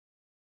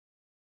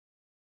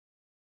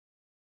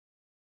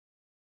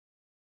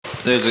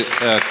There's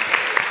a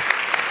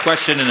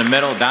question in the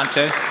middle,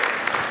 Dante.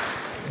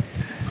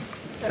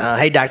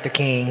 Hey, Dr.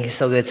 King. It's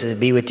so good to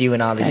be with you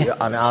and all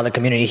the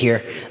community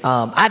here.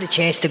 I had a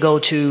chance to go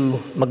to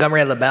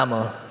Montgomery,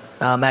 Alabama,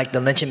 at the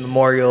Lynching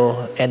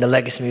Memorial and the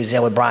Legacy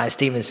Museum with Bryan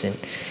Stevenson.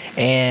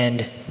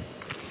 And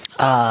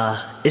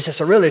it's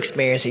a surreal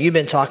experience. And you've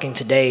been talking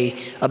today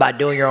about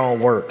doing your own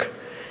work.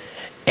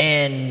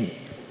 And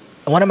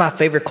one of my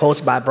favorite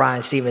quotes by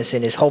Bryan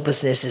Stevenson is,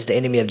 "Hopelessness is the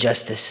enemy of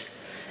justice."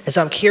 And so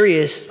I'm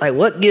curious, like,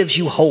 what gives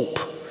you hope?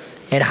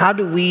 And how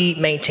do we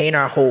maintain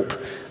our hope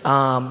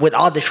with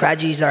all the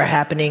tragedies that are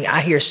happening?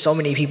 I hear so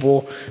many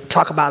people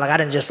talk about, like, I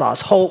done just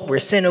lost hope. We're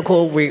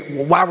cynical.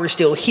 Why we're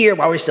still here?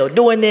 Why we're still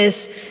doing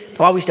this?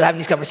 Why we still having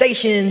these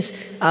conversations?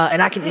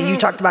 And you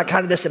talked about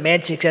kind of the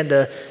semantics and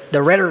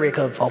the rhetoric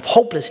of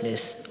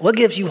hopelessness. What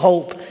gives you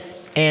hope?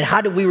 And how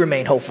do we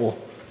remain hopeful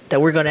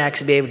that we're going to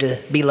actually be able to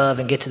be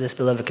loved and get to this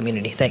beloved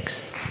community?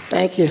 Thanks.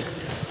 Thank you.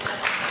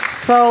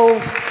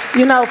 So,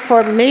 you know,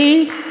 for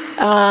me,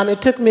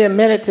 it took me a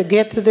minute to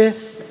get to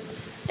this,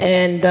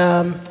 and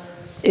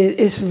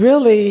it's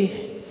really,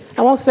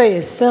 I won't say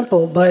it's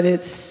simple, but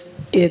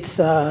it's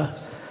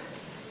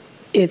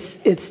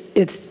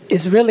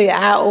really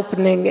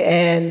eye-opening,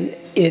 and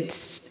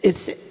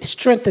it's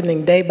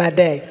strengthening day by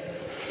day.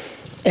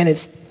 And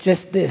it's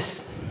just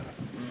this.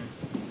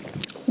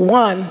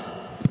 One,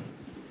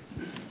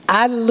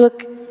 I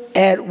look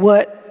at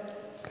what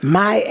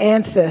my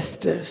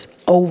ancestors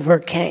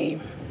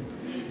overcame.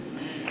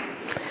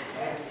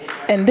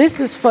 And this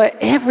is for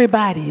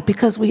everybody,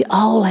 because we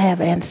all have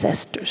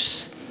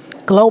ancestors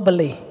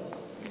globally.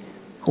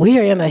 We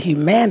are in a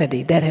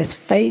humanity that has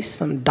faced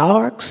some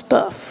dark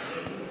stuff.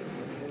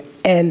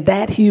 And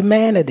that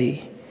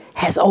humanity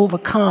has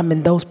overcome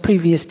in those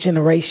previous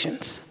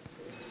generations.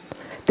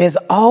 There's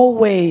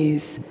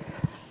always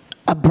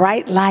a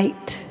bright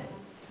light.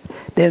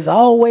 There's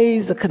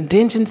always a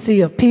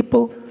contingency of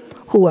people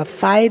who are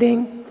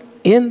fighting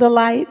in the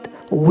light,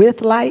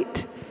 with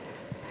light.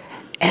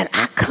 And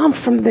I come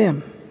from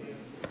them.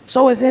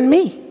 So it's in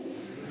me.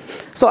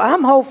 So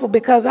I'm hopeful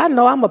because I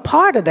know I'm a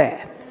part of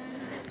that.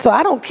 So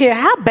I don't care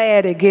how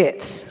bad it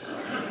gets.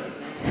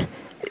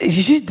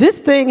 This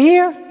thing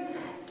here,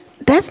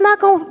 that's not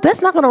going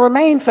to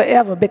remain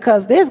forever,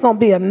 because there's going to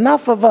be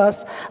enough of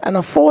us and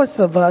a force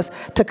of us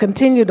to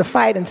continue to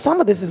fight. And some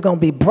of this is going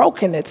to be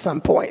broken at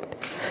some point.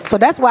 So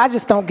that's why I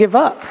just don't give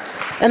up.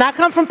 And I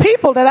come from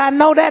people that I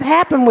know that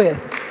happened with.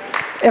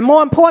 And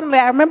more importantly,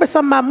 I remember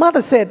something my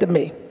mother said to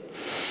me.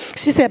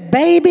 She said,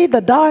 "Baby,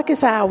 the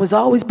darkest hour is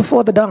always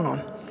before the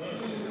dawn."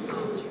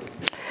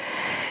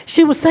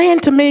 She was saying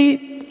to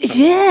me,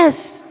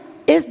 yes,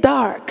 it's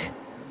dark,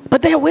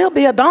 but there will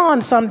be a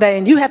dawn someday,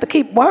 and you have to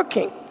keep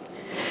working.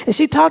 And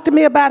she talked to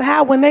me about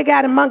how when they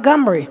got in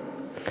Montgomery,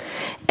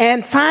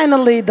 and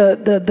finally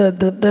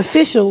the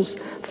officials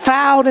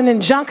filed an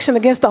injunction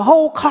against the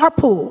whole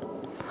carpool.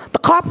 The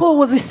carpool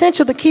was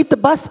essential to keep the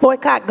bus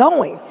boycott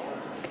going.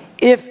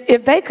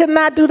 If they could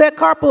not do that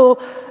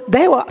carpool,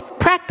 they were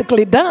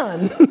practically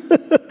done.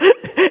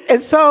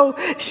 And so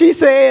she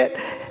said,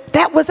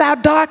 that was our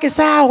darkest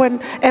hour,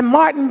 and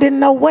Martin didn't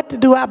know what to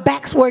do. Our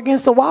backs were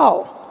against the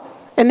wall,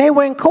 and they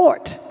were in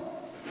court.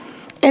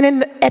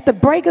 And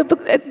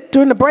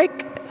during the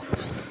break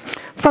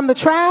from the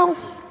trial,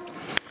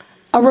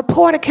 a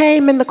reporter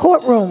came in the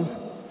courtroom,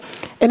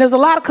 and there was a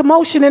lot of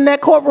commotion in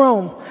that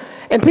courtroom.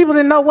 And people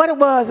didn't know what it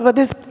was, but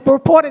this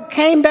reporter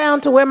came down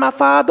to where my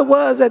father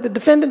was at the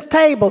defendant's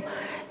table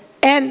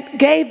and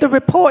gave the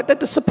report that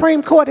the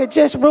Supreme Court had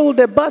just ruled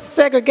that bus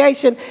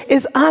segregation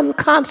is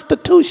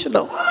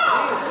unconstitutional.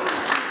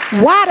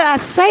 Why do I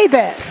say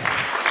that?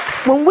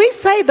 When we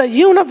say the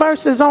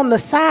universe is on the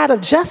side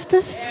of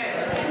justice,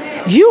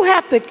 you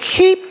have to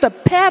keep the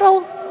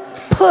pedal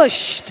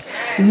pushed,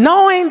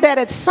 knowing that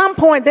at some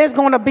point there's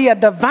going to be a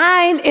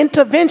divine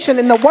intervention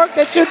in the work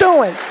that you're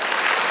doing.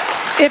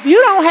 If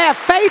you don't have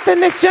faith in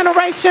this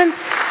generation,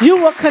 you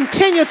will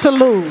continue to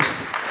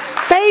lose.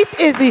 Faith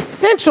is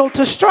essential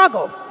to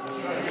struggle.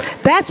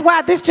 That's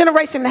why this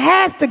generation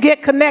has to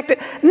get connected,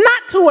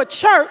 not to a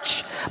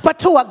church, but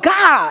to a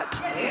God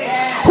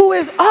who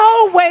is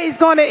always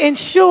going to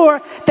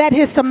ensure that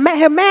his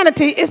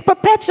humanity is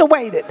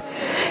perpetuated.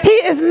 He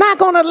is not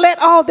going to let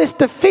all this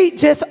defeat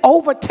just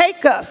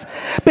overtake us,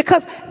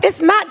 because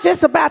it's not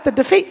just about the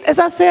defeat. As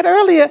I said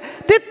earlier,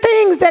 the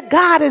things that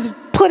God is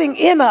putting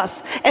in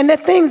us and the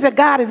things that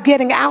God is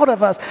getting out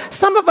of us.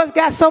 Some of us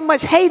got so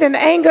much hate and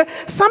anger.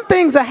 Some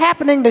things are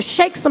happening to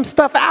shake some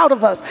stuff out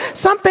of us.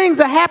 Some things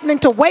are happening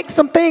to wake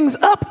some things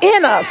up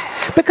in us,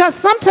 because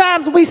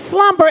sometimes we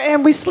slumber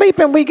and we sleep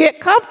and we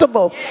get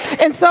comfortable.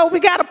 And so we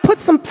got to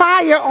put some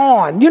fire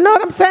on. You know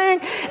what I'm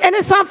saying? And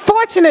it's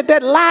unfortunate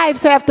that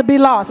lives have to be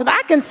lost. And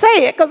I can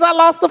say it because I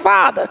lost a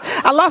father.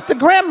 I lost a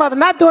grandmother,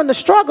 not during the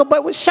struggle,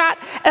 but was shot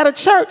at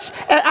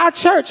our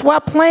church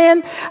while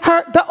playing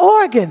the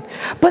organ.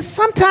 But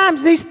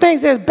sometimes these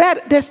things,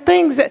 there's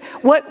things that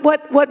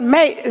what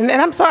may, and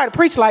I'm sorry to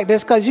preach like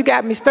this because you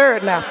got me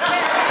stirred now.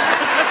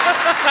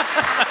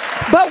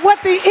 But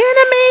what the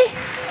enemy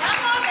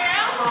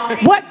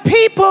What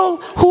people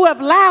who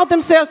have allowed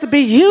themselves to be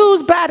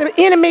used by the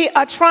enemy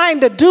are trying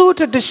to do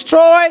to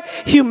destroy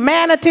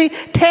humanity,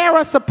 tear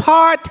us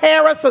apart,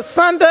 tear us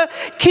asunder,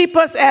 keep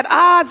us at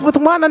odds with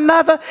one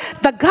another.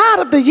 The God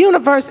of the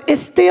universe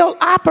is still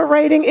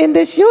operating in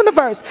this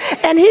universe,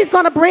 and he's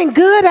going to bring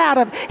good out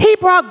of it. He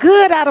brought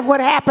good out of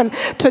what happened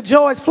to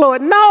George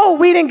Floyd. No,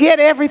 we didn't get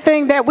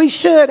everything that we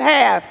should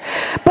have,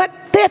 but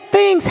there are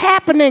things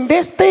happening.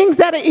 There's things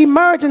that are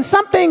emerging.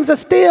 Some things are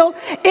still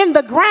in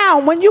the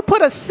ground. When you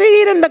put a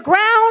seed in the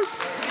ground,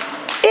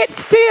 it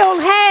still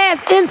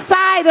has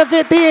inside of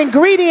it the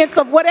ingredients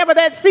of whatever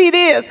that seed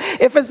is.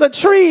 If it's a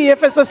tree,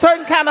 if it's a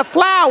certain kind of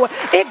flower,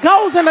 it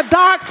goes in a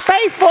dark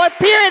space for a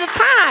period of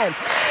time.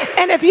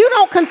 And if you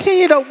don't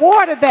continue to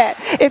water that,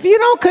 if you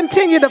don't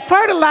continue to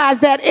fertilize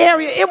that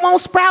area, it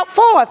won't sprout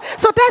forth.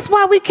 So that's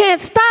why we can't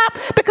stop,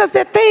 because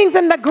there are things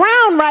in the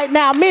ground right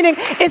now, meaning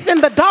it's in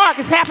the dark.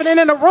 It's happening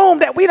in a room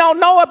that we don't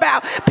know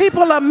about.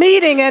 People are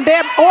meeting and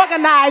they're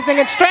organizing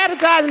and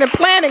strategizing and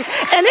planning,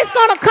 and it's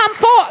going to come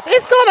forth.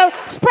 It's going to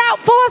sprout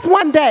forth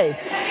one day.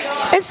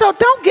 And so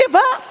don't give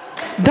up.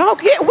 Don't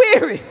get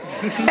weary.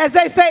 As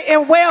they say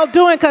in well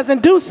doing, because in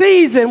due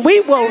season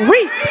we will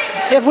reap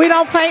if we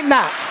don't faint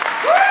not.